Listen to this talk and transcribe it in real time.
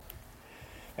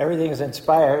Everything is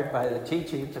inspired by the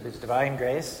teachings of His Divine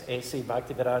Grace, A.C.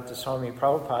 Bhaktivedanta Swami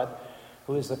Prabhupada,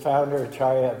 who is the founder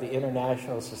Acharya of the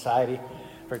International Society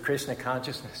for Krishna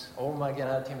Consciousness. Om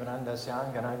Ganati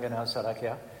Manandasyam Ganangana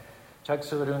Sarakya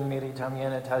Chaksurun Miritam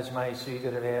Yena Tajmai Sri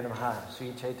Gurave Namaha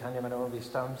Sri Chaitanya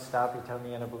Manovistam Stapitam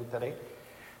Yena Bhutare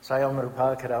Sayam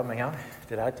Rupa Kadamayam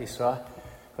Didati Swa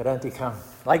Vedanti Kam.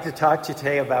 I'd like to talk to you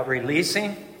today about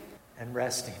releasing and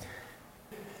resting.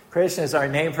 Krishna is our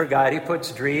name for God. He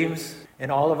puts dreams in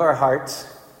all of our hearts.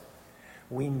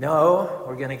 We know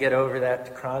we're going to get over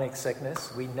that chronic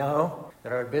sickness. We know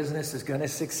that our business is going to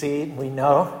succeed. We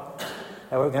know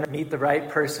that we're going to meet the right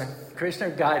person. Krishna,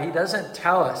 God, He doesn't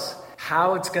tell us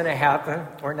how it's going to happen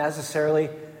or necessarily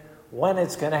when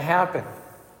it's going to happen.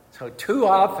 So too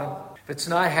often, if it's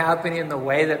not happening in the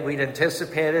way that we'd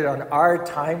anticipated on our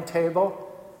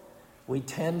timetable, we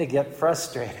tend to get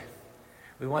frustrated.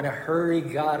 We want to hurry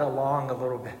God along a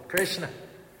little bit. Krishna,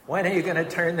 when are you going to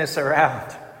turn this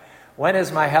around? When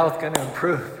is my health going to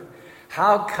improve?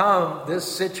 How come this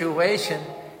situation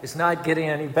is not getting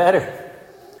any better?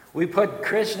 We put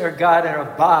Krishna or God in a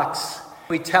box.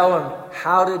 We tell Him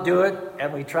how to do it,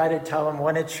 and we try to tell Him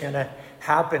when it's going to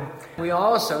happen. We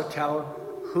also tell Him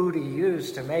who to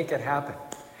use to make it happen.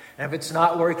 And if it's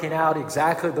not working out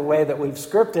exactly the way that we've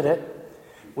scripted it,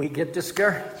 we get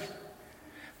discouraged.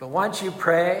 But once you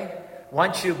pray,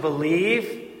 once you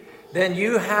believe, then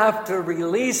you have to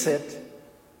release it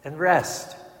and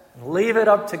rest. And leave it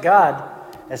up to God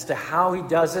as to how He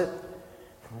does it,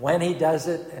 and when He does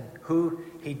it, and who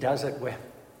He does it with.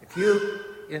 If you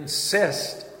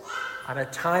insist on a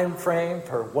time frame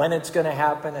for when it's going to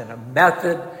happen and a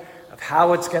method of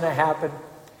how it's going to happen,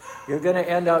 you're going to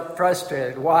end up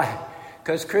frustrated. Why?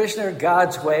 Because Krishna,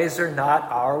 God's ways are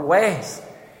not our ways.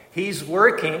 He's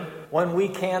working when we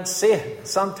can't see it.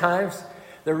 Sometimes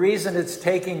the reason it's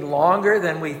taking longer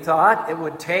than we thought it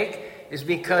would take is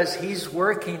because He's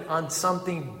working on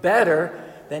something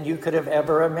better than you could have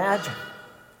ever imagined.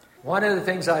 One of the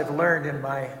things I've learned in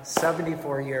my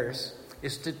 74 years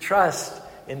is to trust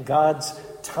in God's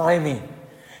timing.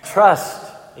 Trust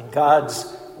in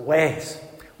God's ways.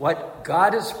 What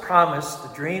God has promised,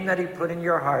 the dream that He put in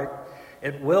your heart,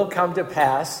 it will come to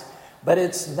pass. But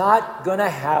it's not going to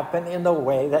happen in the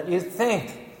way that you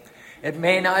think. It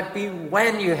may not be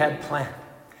when you had planned.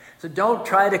 So don't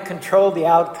try to control the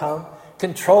outcome,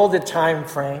 control the time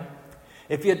frame.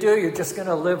 If you do, you're just going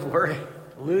to live worried,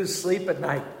 lose sleep at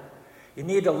night. You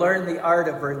need to learn the art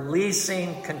of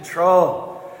releasing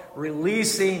control,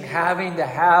 releasing having to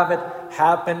have it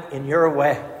happen in your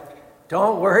way.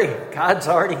 Don't worry, God's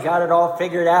already got it all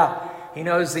figured out. He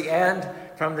knows the end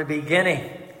from the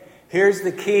beginning. Here's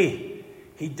the key.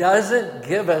 He doesn't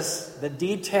give us the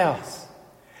details.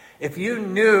 If you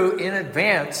knew in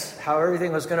advance how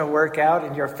everything was going to work out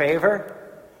in your favor,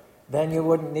 then you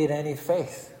wouldn't need any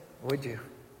faith, would you?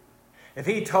 If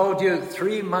He told you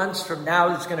 3 months from now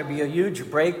there's going to be a huge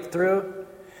breakthrough,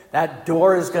 that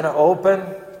door is going to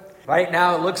open. Right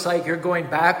now it looks like you're going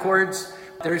backwards.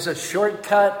 There's a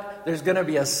shortcut. There's going to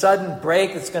be a sudden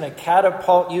break that's going to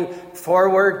catapult you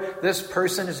forward. This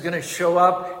person is going to show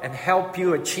up and help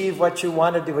you achieve what you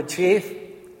wanted to achieve.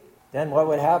 Then what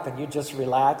would happen? You just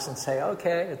relax and say,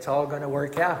 okay, it's all going to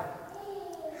work out.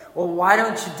 Well, why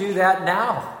don't you do that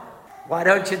now? Why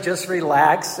don't you just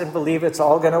relax and believe it's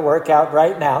all going to work out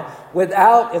right now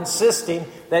without insisting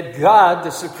that God, the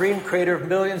supreme creator of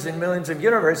millions and millions of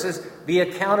universes, be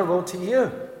accountable to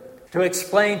you, to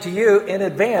explain to you in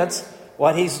advance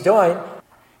what He's doing?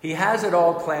 He has it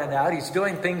all planned out. He's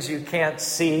doing things you can't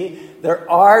see. There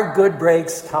are good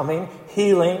breaks coming,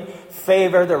 healing,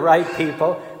 favor, the right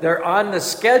people. They're on the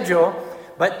schedule,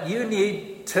 but you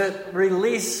need to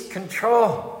release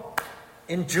control.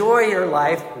 Enjoy your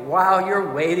life while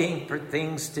you're waiting for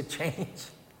things to change.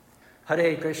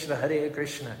 Hare Krishna,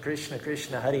 Krishna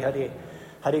Krishna, Hare Hare,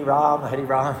 Hare Ram,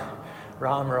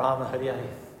 Ram Ram, Hare Hare.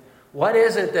 What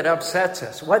is it that upsets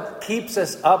us? What keeps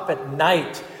us up at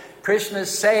night? Krishna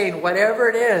is saying, whatever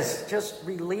it is, just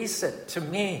release it to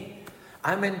me.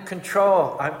 I'm in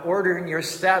control. I'm ordering your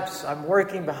steps. I'm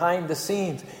working behind the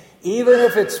scenes. Even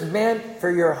if it's meant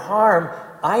for your harm,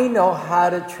 I know how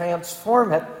to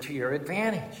transform it to your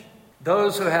advantage.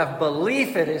 Those who have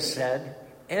belief, it is said,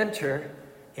 enter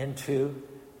into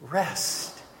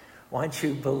rest. Once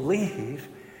you believe,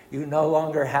 you no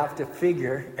longer have to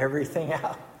figure everything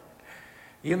out.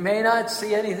 You may not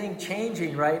see anything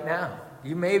changing right now.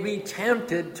 You may be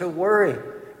tempted to worry.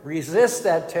 Resist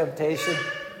that temptation.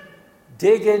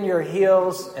 Dig in your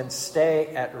heels and stay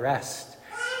at rest.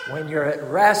 When you're at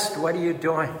rest, what are you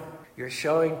doing? You're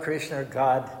showing Krishna or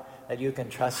God that you can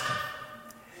trust Him.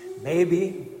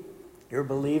 Maybe you're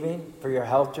believing for your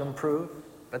health to improve,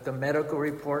 but the medical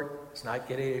report is not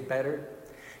getting any better.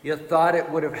 You thought it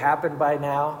would have happened by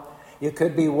now. You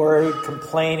could be worried,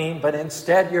 complaining, but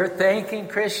instead you're thanking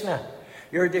Krishna.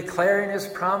 You're declaring his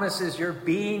promises. You're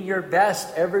being your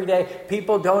best every day.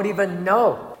 People don't even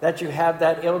know that you have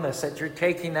that illness, that you're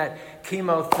taking that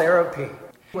chemotherapy.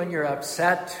 When you're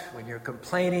upset, when you're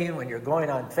complaining, when you're going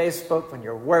on Facebook, when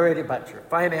you're worried about your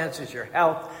finances, your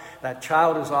health, that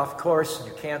child is off course and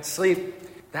you can't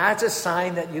sleep, that's a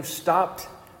sign that you've stopped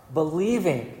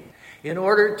believing. In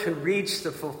order to reach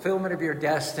the fulfillment of your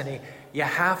destiny, you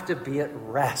have to be at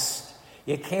rest.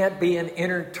 You can't be in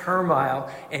inner turmoil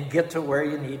and get to where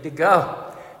you need to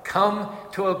go. Come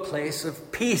to a place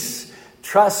of peace.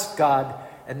 Trust God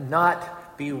and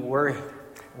not be worried.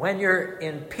 When you're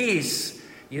in peace,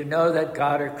 you know that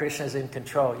God or Krishna is in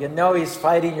control. You know he's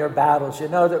fighting your battles. You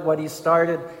know that what he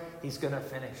started, he's going to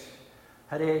finish.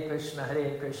 Hare Krishna,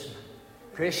 Hare Krishna.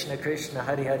 Krishna, Krishna,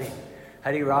 Hare Hare.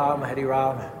 Hare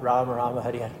Rama, Rama Rama,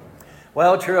 Hare Hare.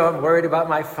 Well, true, I'm worried about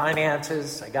my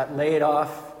finances. I got laid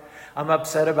off. I'm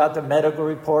upset about the medical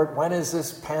report. When is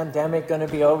this pandemic going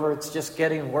to be over? It's just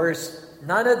getting worse.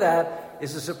 None of that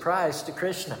is a surprise to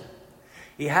Krishna.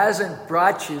 He hasn't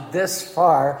brought you this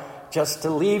far just to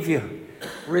leave you.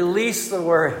 Release the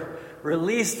worry.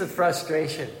 Release the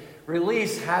frustration.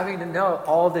 Release having to know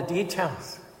all the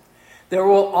details. There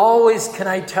will always, can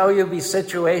I tell you, be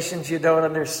situations you don't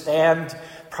understand,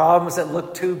 problems that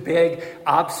look too big,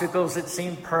 obstacles that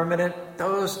seem permanent.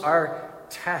 Those are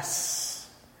tests.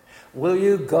 Will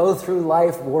you go through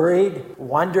life worried,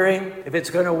 wondering if it's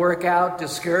going to work out,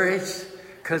 discouraged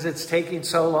because it's taking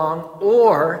so long?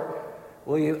 Or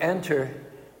will you enter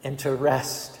into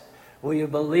rest? Will you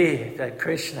believe that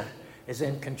Krishna is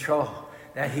in control,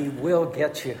 that he will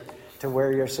get you to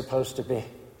where you're supposed to be?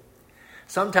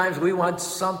 Sometimes we want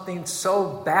something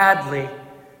so badly,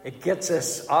 it gets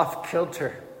us off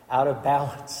kilter, out of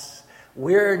balance.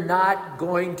 We're not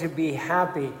going to be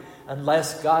happy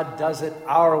unless God does it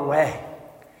our way.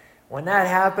 When that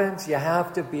happens, you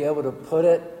have to be able to put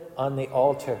it on the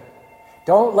altar.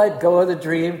 Don't let go of the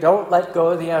dream. Don't let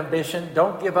go of the ambition.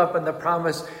 Don't give up on the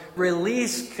promise.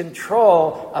 Release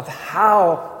control of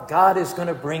how God is going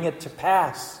to bring it to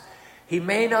pass. He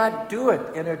may not do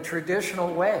it in a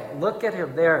traditional way. Look at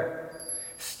him there,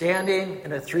 standing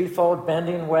in a threefold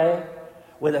bending way,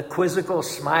 with a quizzical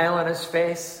smile on his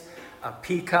face, a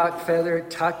peacock feather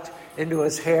tucked into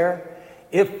his hair.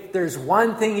 If there's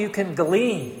one thing you can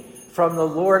glean from the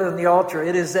Lord on the altar,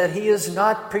 it is that he is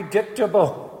not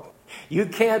predictable. You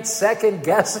can't second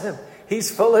guess him. He's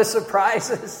full of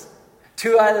surprises.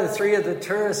 2 out of 3 of the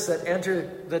tourists that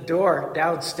enter the door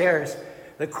downstairs,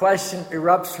 the question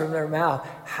erupts from their mouth: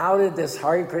 how did this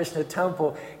Hare Krishna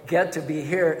temple get to be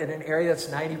here in an area that's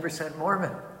 90%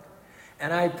 Mormon?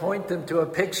 And I point them to a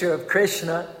picture of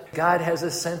Krishna. God has a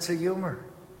sense of humor.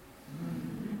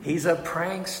 He's a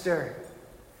prankster.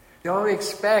 Don't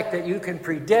expect that you can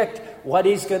predict what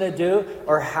he's going to do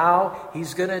or how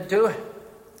he's going to do it.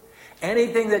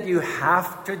 Anything that you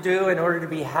have to do in order to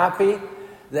be happy,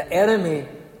 the enemy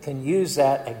can use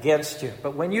that against you.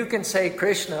 But when you can say,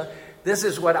 Krishna, this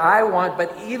is what I want,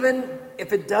 but even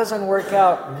if it doesn't work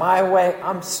out my way,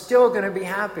 I'm still going to be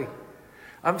happy.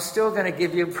 I'm still going to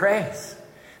give you praise.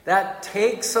 That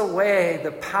takes away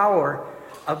the power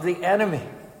of the enemy.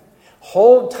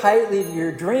 Hold tightly to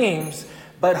your dreams,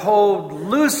 but hold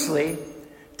loosely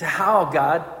to how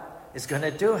God is going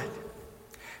to do it.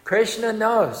 Krishna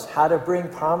knows how to bring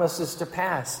promises to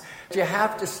pass. You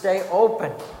have to stay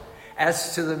open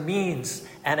as to the means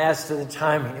and as to the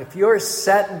timing. If you're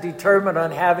set and determined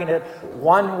on having it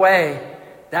one way,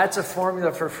 that's a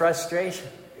formula for frustration.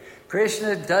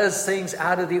 Krishna does things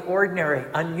out of the ordinary,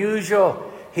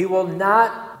 unusual. He will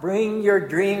not bring your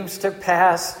dreams to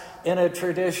pass in a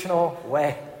traditional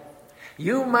way.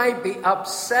 You might be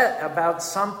upset about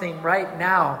something right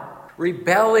now,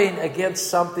 rebelling against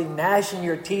something, gnashing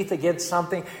your teeth against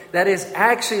something that is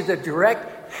actually the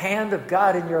direct hand of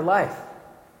God in your life.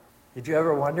 Did you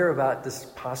ever wonder about this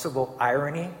possible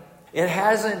irony? It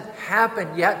hasn't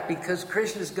happened yet because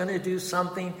Krishna is going to do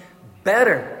something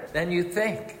better than you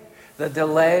think. The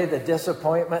delay, the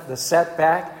disappointment, the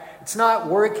setback, it's not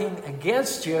working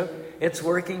against you, it's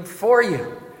working for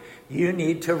you. You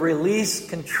need to release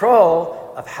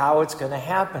control of how it's going to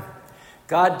happen.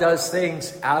 God does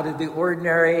things out of the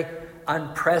ordinary,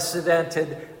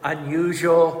 unprecedented,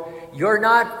 unusual. You're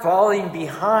not falling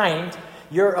behind.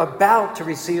 You're about to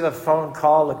receive a phone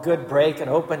call, a good break, an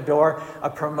open door, a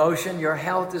promotion. Your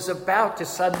health is about to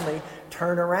suddenly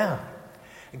turn around.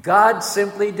 God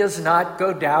simply does not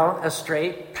go down a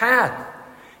straight path.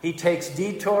 He takes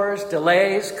detours,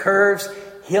 delays, curves.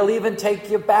 He'll even take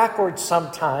you backwards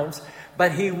sometimes,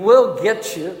 but he will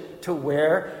get you to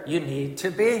where you need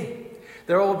to be.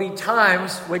 There will be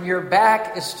times when your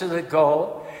back is to the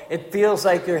goal. It feels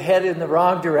like you're headed in the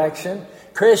wrong direction.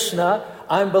 Krishna,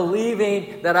 I'm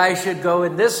believing that I should go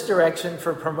in this direction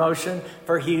for promotion,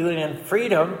 for healing and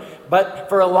freedom. But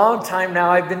for a long time now,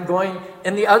 I've been going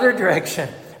in the other direction.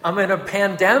 I'm in a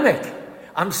pandemic.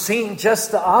 I'm seeing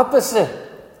just the opposite.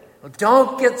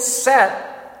 Don't get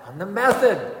set on the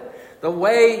method. The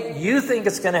way you think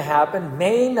it's going to happen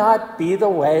may not be the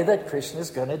way that Krishna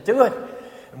is going to do it.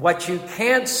 And what you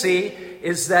can't see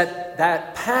is that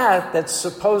path that's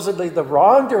supposedly the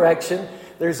wrong direction,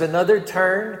 there's another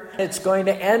turn. It's going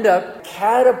to end up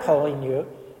catapulting you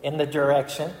in the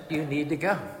direction you need to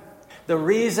go. The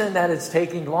reason that it's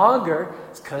taking longer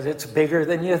is because it's bigger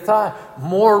than you thought,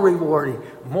 more rewarding,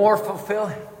 more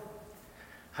fulfilling.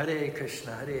 Hare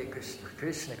Krishna,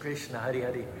 Krishna Krishna, Hare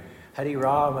Hare, Hare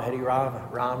Rama,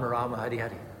 Rama Rama, Hare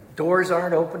Hare. Doors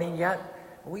aren't opening yet.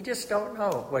 We just don't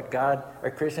know what God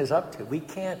or Krishna is up to. We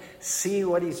can't see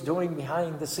what he's doing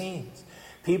behind the scenes.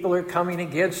 People are coming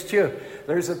against you.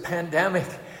 There's a pandemic.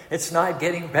 It's not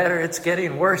getting better. It's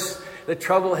getting worse. The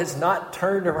trouble has not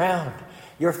turned around.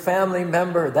 Your family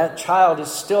member, that child,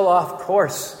 is still off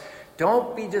course.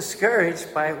 Don't be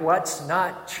discouraged by what's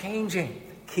not changing.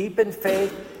 Keep in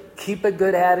faith. Keep a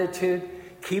good attitude.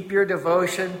 Keep your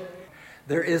devotion.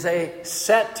 There is a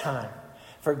set time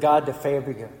for God to favor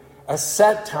you. A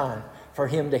set time for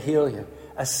him to heal you.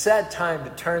 A set time to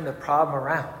turn the problem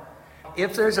around.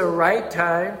 If there's a right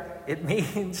time, it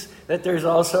means that there's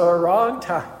also a wrong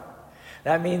time.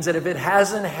 That means that if it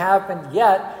hasn't happened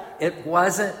yet, it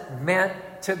wasn't meant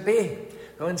to be.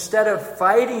 So instead of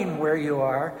fighting where you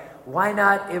are, why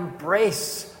not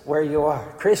embrace where you are?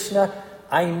 Krishna,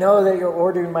 I know that you're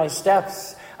ordering my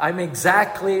steps. I'm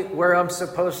exactly where I'm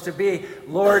supposed to be.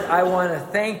 Lord, I want to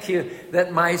thank you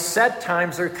that my set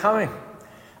times are coming.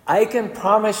 I can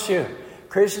promise you,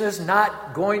 Krishna's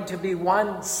not going to be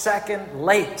 1 second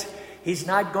late. He's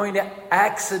not going to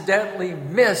accidentally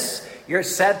miss your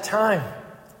set time.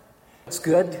 It's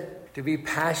good to be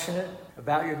passionate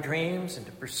about your dreams and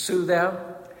to pursue them.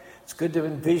 It's good to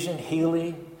envision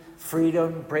healing,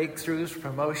 freedom, breakthroughs,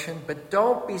 promotion. But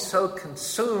don't be so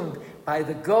consumed by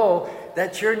the goal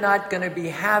that you're not going to be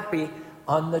happy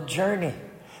on the journey.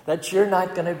 That you're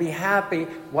not going to be happy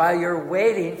while you're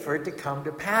waiting for it to come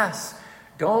to pass.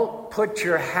 Don't put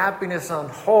your happiness on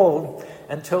hold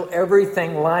until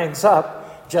everything lines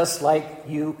up just like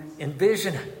you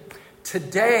envision it.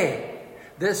 Today,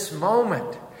 this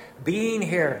moment, being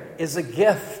here is a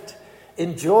gift.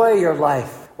 Enjoy your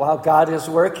life while God is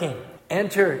working.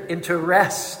 Enter into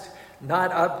rest,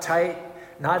 not uptight,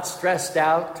 not stressed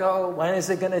out. Oh, when is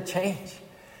it going to change?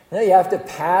 No, you have to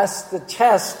pass the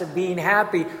test of being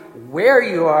happy where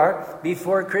you are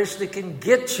before Krishna can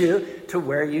get you to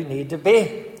where you need to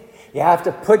be. You have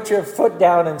to put your foot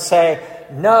down and say,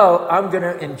 no, I'm going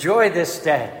to enjoy this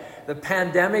day. The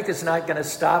pandemic is not going to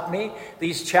stop me.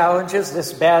 These challenges,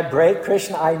 this bad break,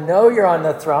 Krishna, I know you're on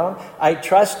the throne. I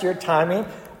trust your timing.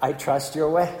 I trust your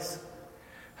ways.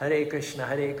 Hare Krishna,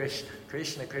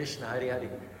 Krishna Krishna, Hare Hare,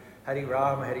 Hare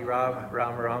Rama,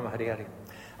 Rama Rama, Hare Hare.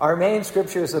 Our main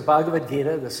scripture is the Bhagavad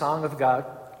Gita, the Song of God.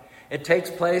 It takes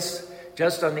place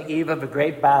just on the eve of a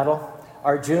great battle.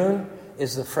 Arjuna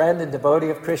is the friend and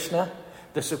devotee of Krishna.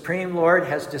 The Supreme Lord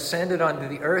has descended onto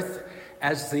the earth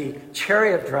as the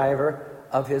chariot driver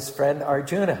of his friend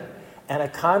Arjuna. And a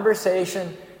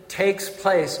conversation takes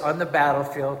place on the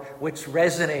battlefield which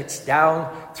resonates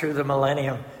down through the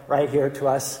millennium right here to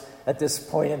us at this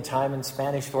point in time in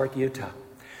Spanish Fork, Utah.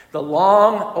 The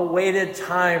long-awaited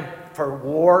time for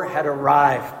war had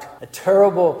arrived. A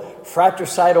terrible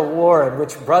fratricidal war in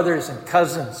which brothers and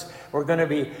cousins were going to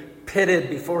be pitted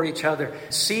before each other.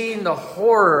 Seeing the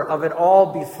horror of it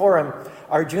all before him,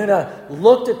 Arjuna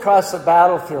looked across the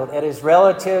battlefield at his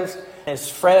relatives, his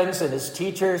friends, and his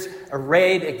teachers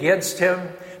arrayed against him.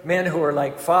 Men who were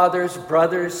like fathers,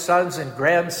 brothers, sons, and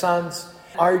grandsons.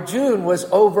 Arjuna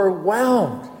was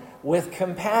overwhelmed with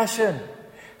compassion.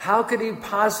 How could he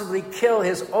possibly kill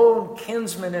his own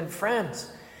kinsmen and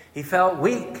friends? He felt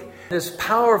weak. This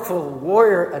powerful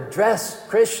warrior addressed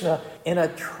Krishna in a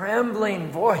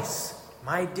trembling voice.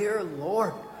 My dear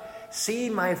Lord, see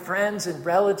my friends and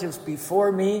relatives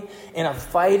before me in a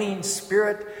fighting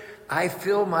spirit. I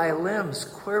feel my limbs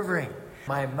quivering,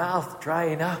 my mouth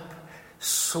drying up.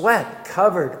 Sweat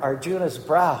covered Arjuna's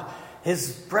brow.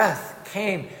 His breath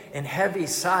came in heavy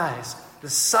sighs. The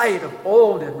sight of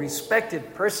old and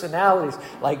respected personalities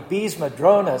like Bhisma,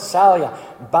 Drona, Salya,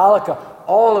 Balaka,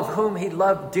 all of whom he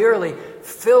loved dearly,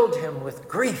 filled him with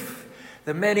grief.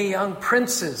 The many young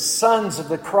princes, sons of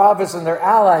the Kauravas and their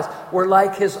allies, were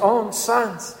like his own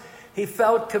sons. He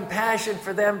felt compassion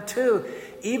for them too.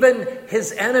 Even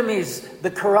his enemies, the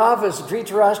Kauravas,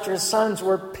 Dhritarashtra's sons,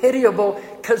 were pitiable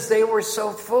because they were so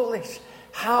foolish.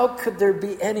 How could there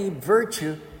be any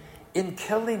virtue in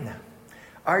killing them?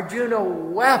 Arjuna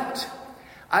wept.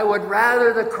 I would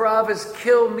rather the Kauravas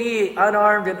kill me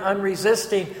unarmed and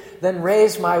unresisting than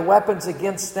raise my weapons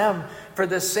against them for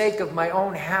the sake of my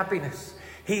own happiness.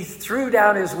 He threw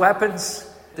down his weapons.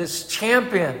 This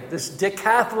champion, this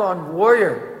decathlon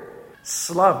warrior,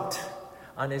 slumped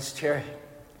on his chariot.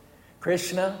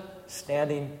 Krishna,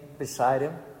 standing beside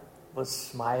him, was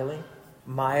smiling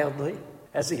mildly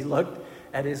as he looked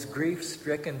at his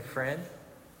grief-stricken friend.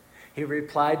 He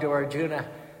replied to Arjuna,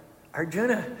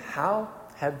 Arjuna, how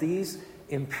have these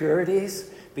impurities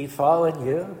befallen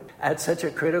you at such a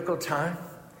critical time?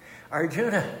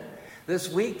 Arjuna, this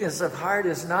weakness of heart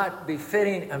is not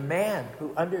befitting a man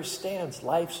who understands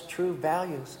life's true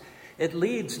values. It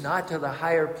leads not to the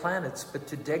higher planets, but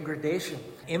to degradation,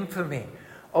 infamy.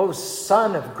 O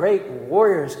son of great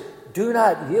warriors, do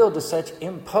not yield to such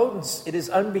impotence. It is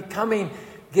unbecoming.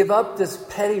 Give up this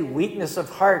petty weakness of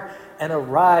heart and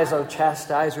arise, O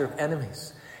chastiser of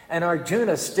enemies. And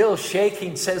Arjuna, still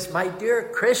shaking, says, my dear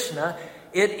Krishna,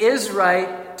 it is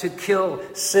right to kill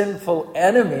sinful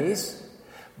enemies,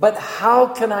 but how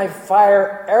can I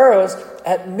fire arrows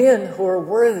at men who are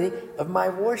worthy of my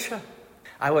worship?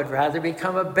 I would rather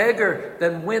become a beggar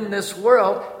than win this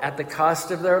world at the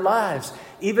cost of their lives.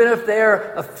 Even if they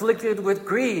are afflicted with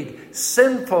greed,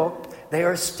 sinful, they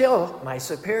are still my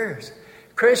superiors.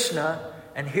 Krishna,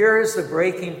 and here is the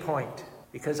breaking point,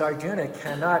 because Arjuna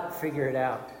cannot figure it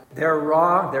out. They're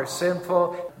wrong, they're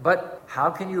sinful, but how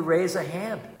can you raise a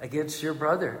hand against your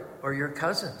brother or your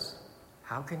cousins?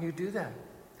 How can you do that?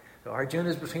 So Arjuna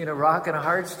is between a rock and a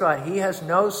hard straw. He has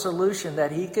no solution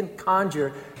that he can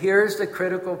conjure. Here's the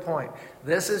critical point.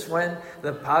 This is when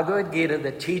the Bhagavad Gita,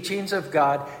 the teachings of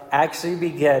God, actually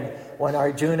begin, when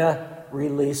Arjuna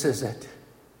releases it.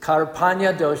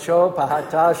 Karpanya dosho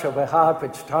pahata shobha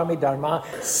pachitami dharma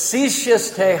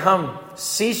sishyas teham.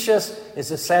 Sishyas is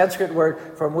a Sanskrit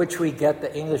word from which we get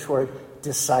the English word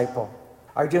disciple.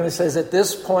 Arjuna says, at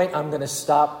this point, I'm going to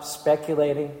stop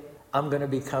speculating. I'm going to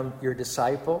become your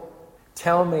disciple.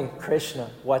 Tell me, Krishna,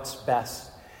 what's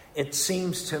best. It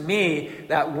seems to me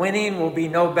that winning will be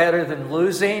no better than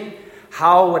losing.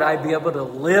 How would I be able to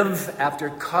live after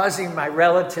causing my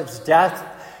relatives death,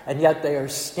 and yet they are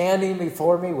standing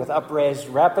before me with upraised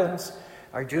weapons?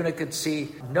 Arjuna could see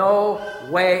no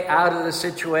way out of the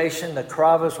situation. The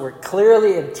Kauravas were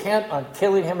clearly intent on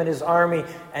killing him and his army,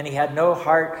 and he had no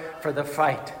heart for the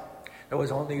fight. There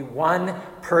was only one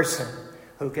person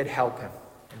who could help him,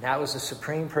 and that was the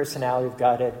Supreme Personality of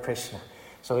Godhead, Krishna.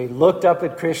 So he looked up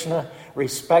at Krishna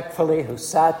respectfully, who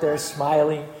sat there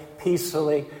smiling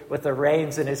peacefully with the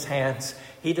reins in his hands.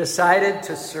 He decided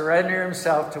to surrender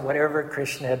himself to whatever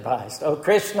Krishna advised. Oh,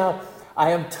 Krishna,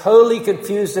 I am totally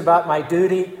confused about my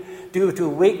duty due to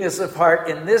weakness of heart.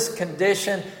 In this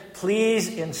condition, please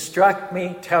instruct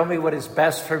me. Tell me what is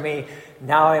best for me.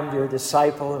 Now I am your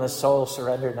disciple and a soul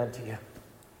surrendered unto you.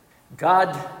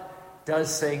 God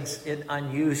does things in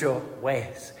unusual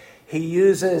ways. He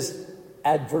uses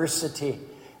adversity,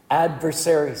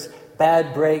 adversaries,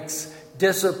 bad breaks,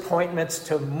 disappointments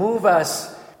to move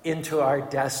us into our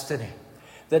destiny.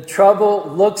 The trouble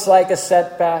looks like a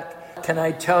setback. Can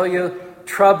I tell you,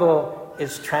 trouble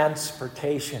is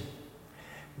transportation.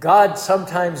 God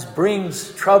sometimes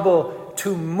brings trouble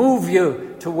to move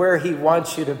you to where he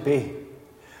wants you to be.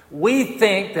 We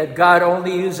think that God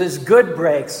only uses good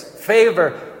breaks,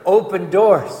 favor, open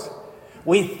doors.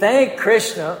 We thank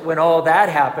Krishna when all that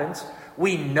happens.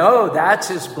 We know that's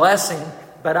his blessing,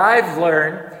 but I've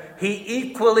learned he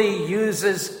equally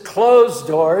uses closed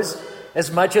doors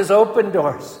as much as open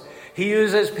doors. He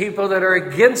uses people that are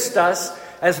against us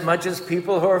as much as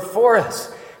people who are for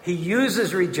us. He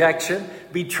uses rejection,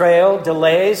 betrayal,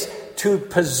 delays to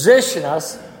position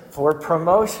us for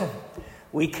promotion.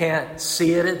 We can't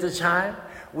see it at the time.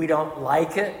 We don't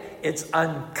like it. It's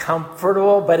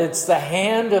uncomfortable, but it's the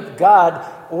hand of God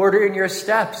ordering your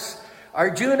steps.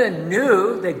 Arjuna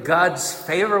knew that God's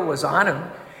favor was on him.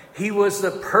 He was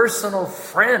the personal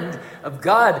friend of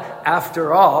God.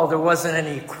 After all, there wasn't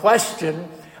any question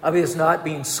of his not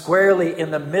being squarely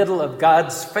in the middle of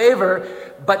God's favor.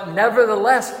 But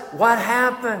nevertheless, what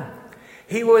happened?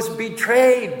 He was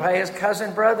betrayed by his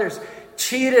cousin brothers,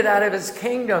 cheated out of his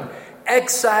kingdom.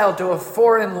 exiled to a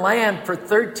foreign land for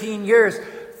 13 years,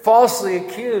 falsely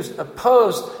accused,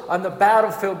 opposed on the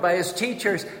battlefield by his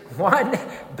teachers. One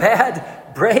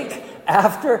bad break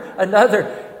after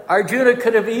another. Arjuna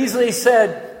could have easily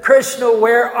said, Krishna,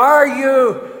 where are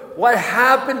you? What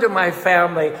happened to my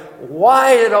family?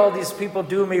 Why did all these people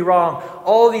do me wrong?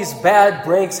 All these bad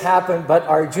breaks happened, but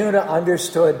Arjuna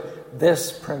understood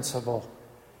this principle.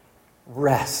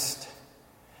 Rest.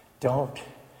 Don't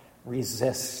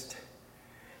resist.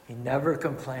 He never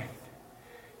complained.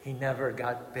 He never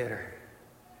got bitter.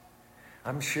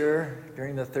 I'm sure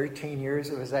during the 13 years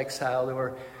of his exile, there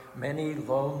were many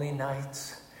lonely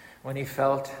nights when he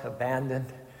felt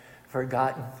abandoned,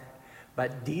 forgotten.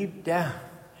 But deep down,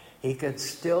 he could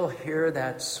still hear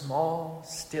that small,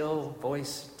 still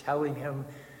voice telling him,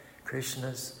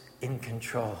 Krishna's in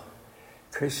control.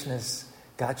 Krishna's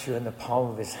got you in the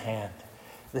palm of his hand.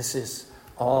 This is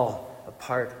all a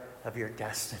part of your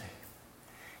destiny.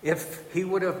 If he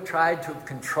would have tried to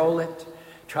control it,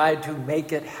 tried to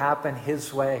make it happen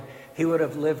his way, he would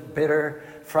have lived bitter,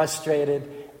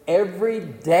 frustrated. Every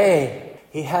day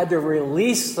he had to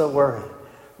release the worry,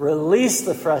 release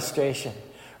the frustration,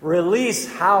 release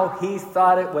how he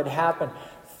thought it would happen.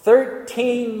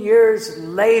 13 years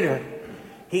later,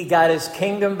 he got his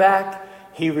kingdom back.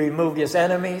 He removed his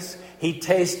enemies. He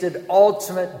tasted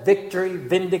ultimate victory,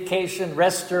 vindication,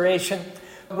 restoration.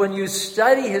 When you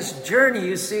study his journey,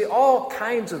 you see all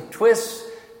kinds of twists,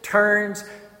 turns,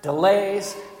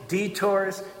 delays,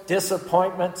 detours,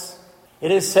 disappointments.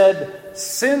 It is said,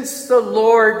 since the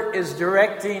Lord is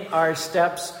directing our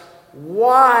steps,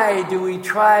 why do we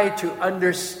try to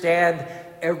understand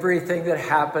everything that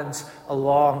happens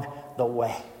along the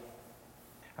way?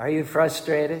 Are you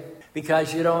frustrated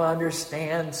because you don't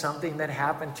understand something that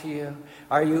happened to you?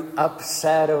 Are you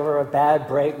upset over a bad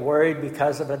break, worried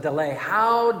because of a delay?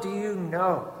 How do you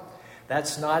know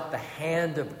that's not the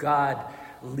hand of God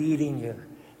leading you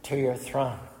to your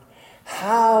throne?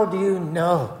 How do you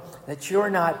know that you're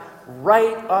not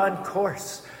right on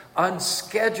course, on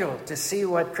schedule to see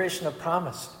what Krishna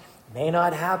promised? May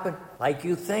not happen like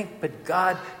you think, but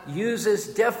God uses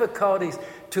difficulties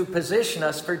to position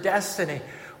us for destiny.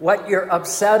 What you're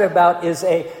upset about is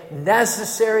a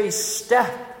necessary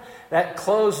step. That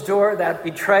closed door, that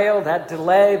betrayal, that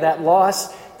delay, that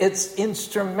loss, it's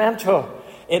instrumental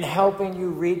in helping you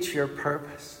reach your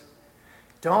purpose.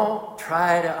 Don't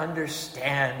try to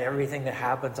understand everything that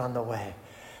happens on the way.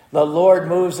 The Lord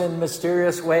moves in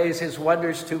mysterious ways, his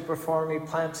wonders to perform. He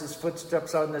plants his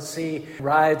footsteps on the sea,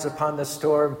 rides upon the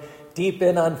storm. Deep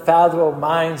in unfathomable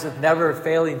minds of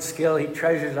never-failing skill, he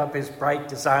treasures up his bright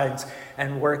designs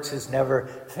and works his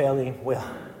never-failing will.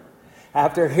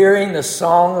 After hearing the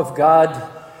song of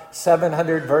God,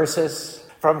 700 verses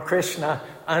from Krishna,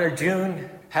 Arjuna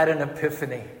had an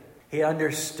epiphany. He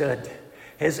understood.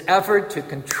 His effort to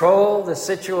control the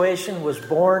situation was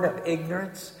born of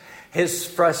ignorance. His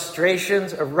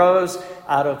frustrations arose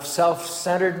out of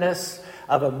self-centeredness,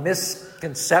 of a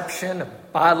misconception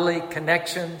of bodily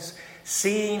connections.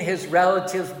 Seeing his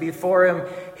relatives before him,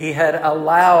 he had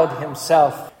allowed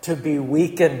himself to be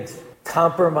weakened,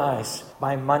 compromised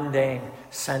by mundane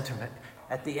sentiment.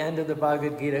 At the end of the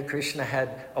Bhagavad Gita, Krishna had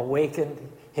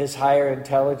awakened his higher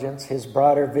intelligence, his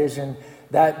broader vision.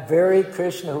 That very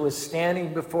Krishna who was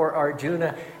standing before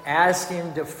Arjuna asked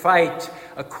him to fight.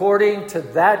 According to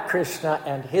that Krishna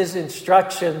and his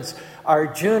instructions,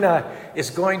 Arjuna is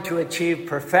going to achieve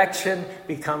perfection,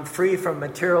 become free from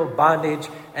material bondage,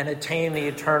 and attain the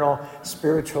eternal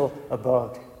spiritual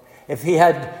abode. If he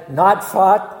had not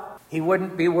fought, he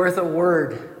wouldn't be worth a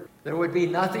word. There would be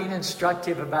nothing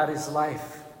instructive about his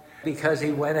life. Because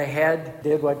he went ahead,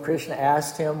 did what Krishna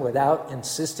asked him without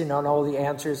insisting on all the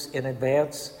answers in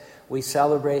advance. We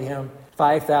celebrate him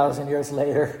 5,000 years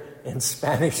later in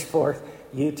Spanish Fort,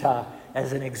 Utah,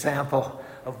 as an example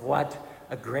of what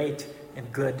a great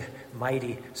and good,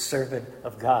 mighty servant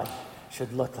of God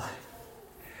should look like.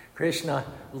 Krishna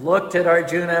looked at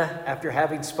Arjuna after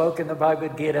having spoken the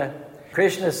Bhagavad Gita.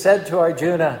 Krishna said to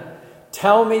Arjuna,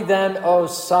 "Tell me then, O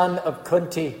son of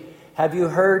Kunti, have you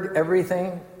heard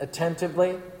everything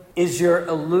attentively? Is your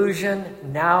illusion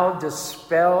now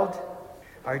dispelled?"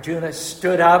 Arjuna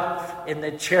stood up in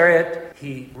the chariot.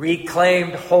 He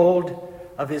reclaimed hold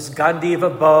of his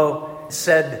Gandiva bow,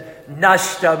 said,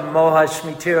 "Nashta moha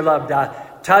shmitir labda,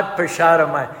 tat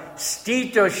prasharamai,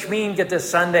 stito shmin gata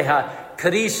sandeha,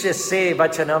 karishya se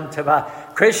vachanam tava."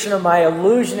 Krishna, my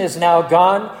illusion is now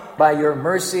gone. By your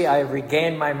mercy, I have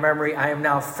regained my memory. I am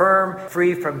now firm,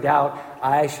 free from doubt.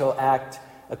 I shall act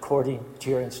according to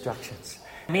your instructions.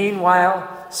 Meanwhile,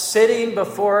 sitting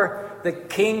before the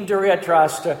King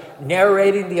Dhritarashtra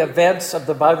narrating the events of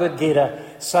the Bhagavad Gita,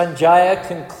 Sanjaya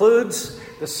concludes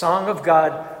the Song of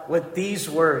God with these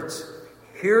words.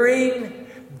 Hearing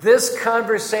this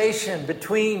conversation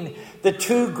between the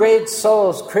two great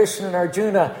souls, Krishna and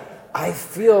Arjuna, I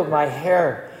feel my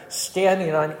hair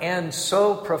standing on end.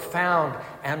 So profound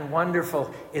and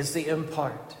wonderful is the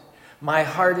import. My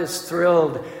heart is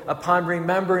thrilled upon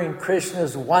remembering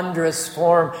Krishna's wondrous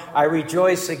form. I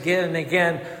rejoice again and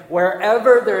again.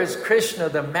 Wherever there is Krishna,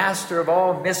 the master of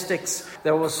all mystics,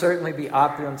 there will certainly be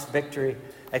opulence, victory,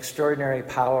 extraordinary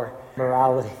power,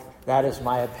 morality. That is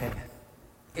my opinion.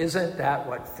 Isn't that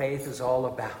what faith is all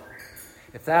about?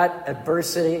 If that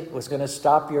adversity was going to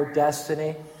stop your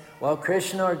destiny, well,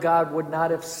 Krishna or God would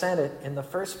not have sent it in the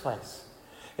first place.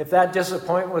 If that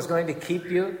disappointment was going to keep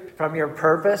you from your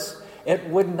purpose, it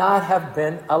would not have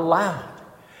been allowed.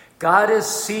 God is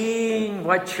seeing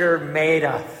what you're made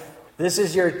of. This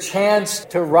is your chance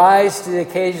to rise to the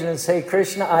occasion and say,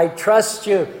 Krishna, I trust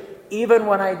you even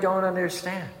when I don't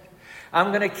understand. I'm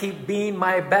going to keep being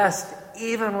my best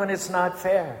even when it's not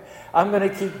fair. I'm going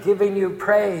to keep giving you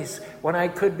praise when I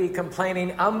could be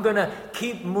complaining. I'm going to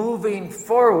keep moving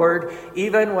forward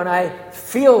even when I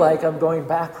feel like I'm going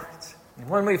backwards. And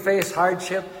when we face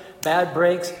hardship, bad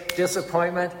breaks,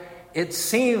 disappointment, it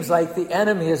seems like the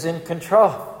enemy is in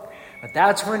control. But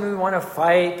that's when we want to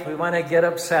fight, we want to get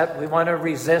upset, we want to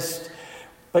resist.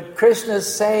 But Krishna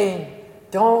is saying,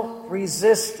 don't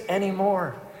resist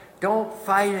anymore. Don't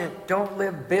fight it. Don't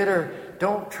live bitter.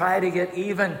 Don't try to get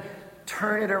even.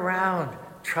 Turn it around.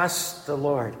 Trust the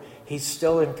Lord. He's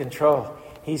still in control.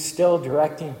 He's still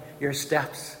directing your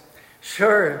steps.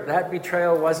 Sure, that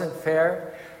betrayal wasn't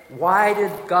fair. Why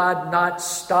did God not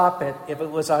stop it if it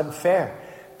was unfair?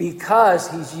 Because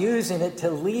He's using it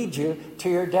to lead you to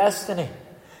your destiny.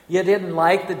 You didn't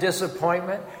like the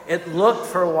disappointment. It looked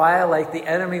for a while like the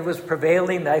enemy was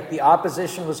prevailing, like the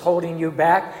opposition was holding you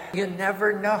back. You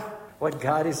never know what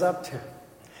God is up to.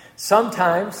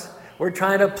 Sometimes we're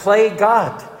trying to play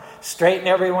God, straighten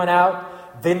everyone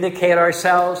out, vindicate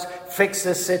ourselves, fix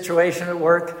this situation at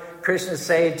work. Krishna's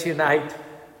saying tonight,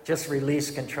 just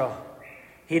release control.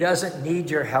 He doesn't need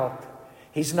your help.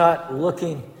 He's not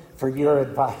looking for your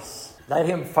advice. Let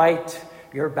Him fight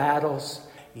your battles.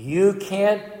 You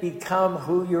can't become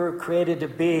who you're created to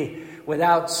be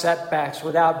without setbacks,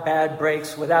 without bad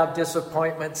breaks, without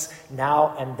disappointments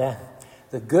now and then.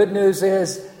 The good news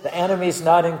is the enemy's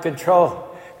not in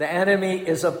control. The enemy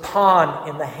is a pawn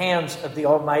in the hands of the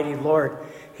Almighty Lord.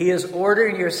 He is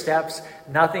ordering your steps.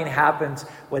 Nothing happens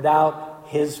without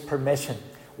His permission.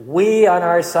 We on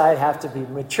our side have to be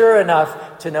mature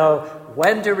enough to know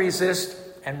when to resist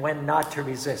and when not to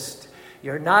resist.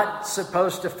 You're not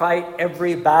supposed to fight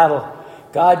every battle.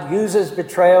 God uses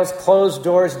betrayals, closed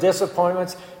doors,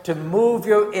 disappointments to move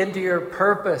you into your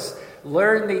purpose.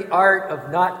 Learn the art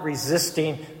of not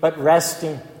resisting, but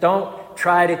resting. Don't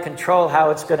try to control how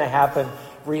it's going to happen.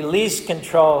 Release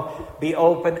control. Be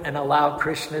open and allow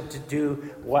Krishna to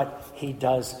do what He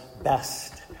does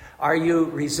best. Are you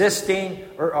resisting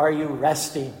or are you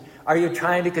resting? Are you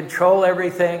trying to control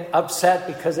everything, upset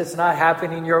because it's not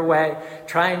happening your way,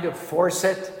 trying to force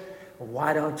it?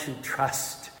 Why don't you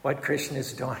trust what Krishna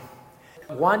is doing?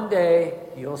 One day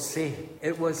you'll see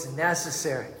it was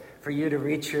necessary for you to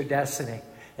reach your destiny.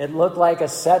 It looked like a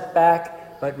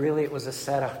setback, but really it was a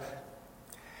setup.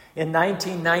 In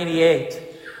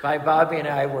 1998, Bobby and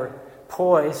I were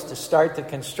poised to start the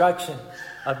construction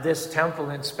of this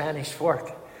temple in Spanish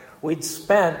Fork. We'd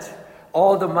spent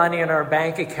all the money in our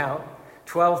bank account,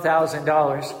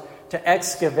 $12,000, to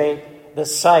excavate the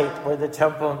site where the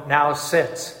temple now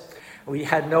sits. We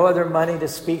had no other money to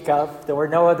speak of. There were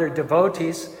no other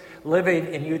devotees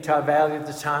living in Utah Valley at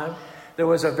the time. There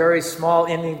was a very small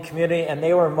Indian community, and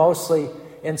they were mostly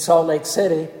in Salt Lake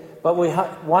City. But we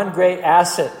had one great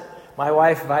asset, my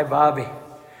wife, Vaibhavi.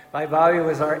 Vaibhavi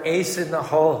was our ace in the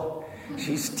hole.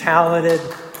 She's talented,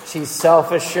 she's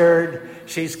self-assured,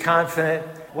 she's confident.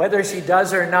 Whether she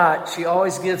does or not, she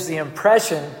always gives the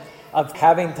impression of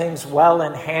having things well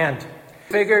in hand.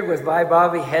 Figured with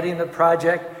Vaibhavi heading the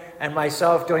project and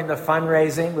myself doing the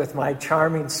fundraising with my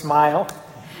charming smile,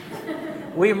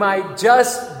 we might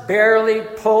just barely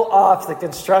pull off the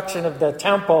construction of the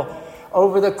temple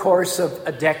over the course of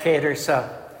a decade or so.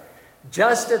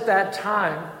 Just at that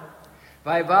time,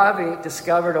 Vaibhavi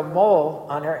discovered a mole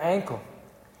on her ankle.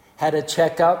 Had a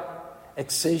checkup,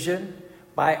 excision,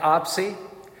 biopsy.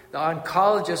 The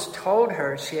oncologist told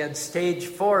her she had stage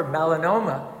 4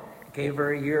 melanoma, gave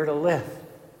her a year to live.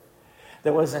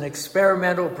 There was an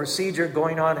experimental procedure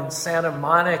going on in Santa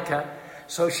Monica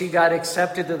so she got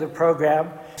accepted to the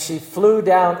program. She flew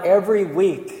down every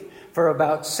week for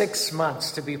about 6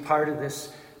 months to be part of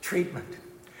this treatment.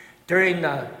 During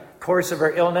the course of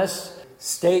her illness,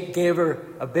 state gave her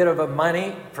a bit of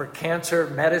money for cancer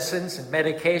medicines and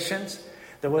medications.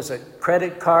 There was a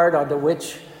credit card onto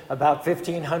which about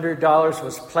 $1,500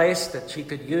 was placed that she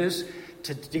could use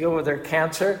to deal with her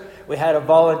cancer. We had a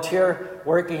volunteer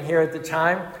working here at the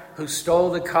time who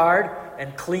stole the card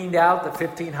and cleaned out the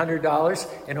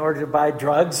 $1,500 in order to buy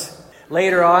drugs.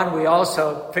 Later on, we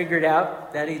also figured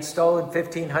out that he'd stolen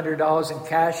 $1,500 in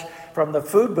cash from the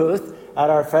food booth at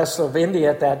our Festival of India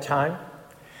at that time.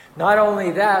 Not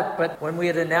only that, but when we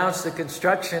had announced the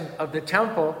construction of the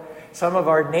temple, some of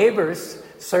our neighbors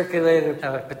circulated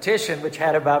a petition which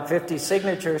had about 50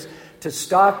 signatures to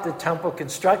stop the temple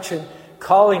construction,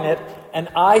 calling it an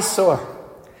eyesore.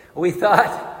 We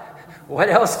thought, what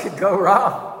else could go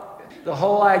wrong? The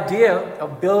whole idea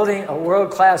of building a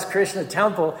world-class Krishna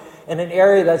temple in an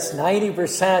area that's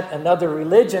 90% another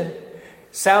religion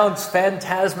sounds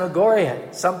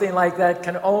phantasmagoric. Something like that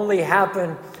can only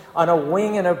happen on a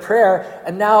wing and a prayer,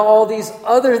 and now all these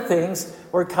other things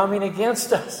were coming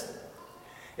against us.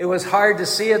 It was hard to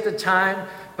see at the time,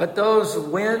 but those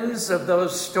winds of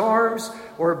those storms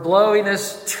were blowing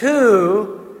us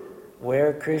to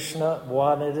where Krishna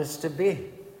wanted us to be.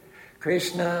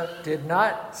 Krishna did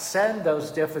not send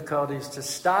those difficulties to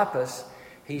stop us.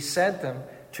 He sent them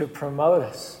to promote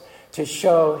us, to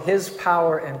show his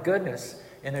power and goodness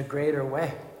in a greater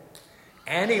way.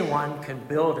 Anyone can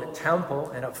build a temple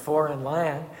in a foreign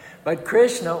land, but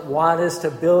Krishna wanted us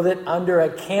to build it under a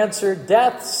cancer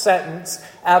death sentence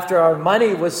after our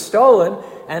money was stolen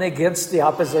and against the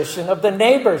opposition of the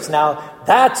neighbors. Now,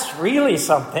 that's really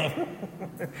something.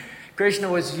 Krishna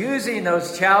was using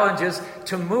those challenges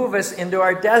to move us into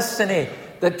our destiny.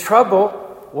 The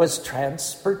trouble was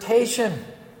transportation.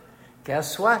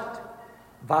 Guess what?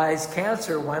 Bai's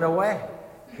cancer went away.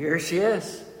 Here she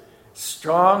is,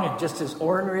 strong and just as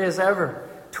ornery as ever,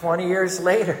 20 years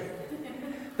later.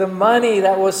 The money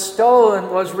that was stolen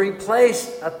was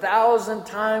replaced 1,000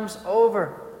 times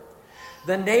over.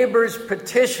 The neighbor's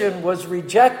petition was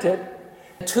rejected.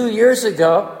 2 years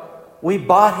ago, we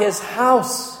bought his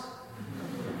house.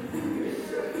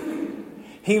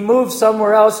 He moved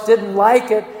somewhere else, didn't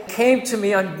like it, came to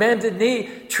me on bended knee,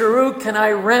 "Charu, can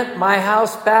I rent my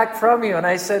house back from you?" And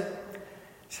I said,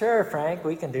 "Sure, Frank,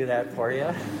 we can do that for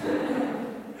you."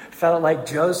 Felt like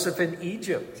Joseph in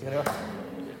Egypt,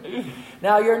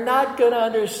 Now, you're not going to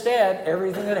understand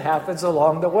everything that happens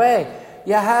along the way.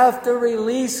 You have to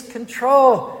release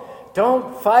control.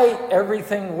 Don't fight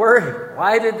everything worried.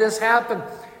 Why did this happen?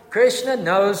 Krishna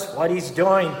knows what he's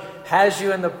doing, has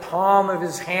you in the palm of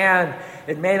his hand.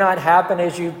 It may not happen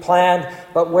as you planned,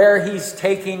 but where he's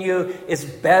taking you is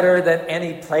better than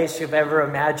any place you've ever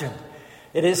imagined.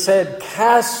 It is said,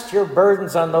 cast your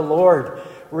burdens on the Lord.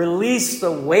 Release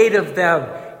the weight of them.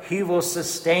 He will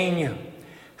sustain you.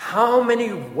 How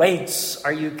many weights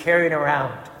are you carrying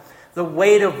around? The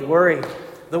weight of worry,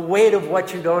 the weight of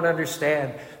what you don't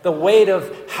understand, the weight of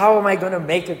how am I going to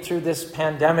make it through this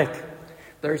pandemic?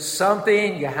 There's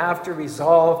something you have to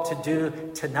resolve to do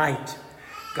tonight.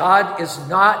 God is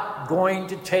not going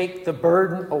to take the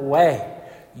burden away.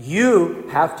 You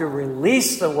have to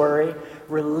release the worry,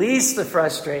 release the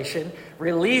frustration,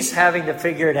 release having to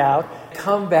figure it out,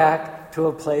 come back to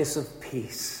a place of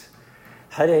peace.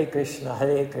 Hare Krishna,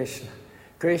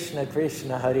 Krishna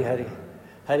Krishna, Hare Hare,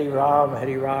 Hare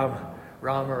Rama,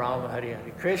 Rama Rama, Hare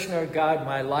Hare. Krishna, God,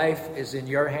 my life is in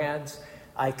your hands.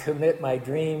 I commit my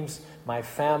dreams, my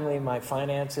family, my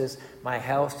finances, my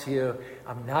health to you.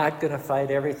 I'm not going to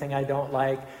fight everything I don't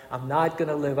like. I'm not going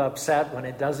to live upset when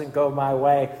it doesn't go my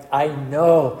way. I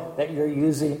know that you're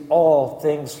using all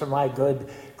things for my good.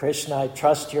 Krishna, I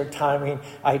trust your timing.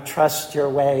 I trust your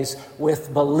ways.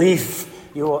 With belief,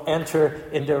 you will enter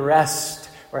into rest.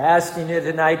 We're asking you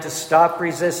tonight to stop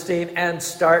resisting and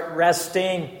start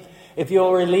resting. If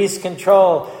you'll release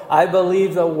control, I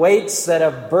believe the weights that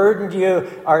have burdened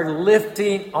you are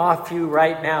lifting off you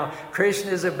right now.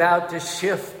 Krishna is about to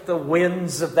shift the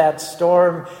winds of that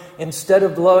storm. Instead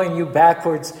of blowing you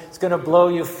backwards, it's going to blow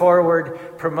you forward.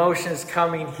 Promotion is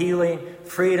coming, healing,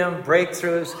 freedom,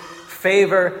 breakthroughs,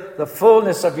 favor, the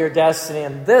fullness of your destiny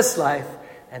in this life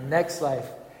and next life.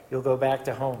 You'll go back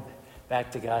to home,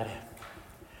 back to God.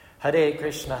 Hare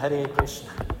Krishna,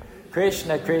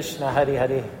 Krishna Krishna, Hare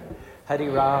Hare,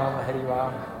 Hare Rama,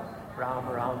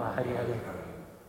 Rama Rama, Hare Hare.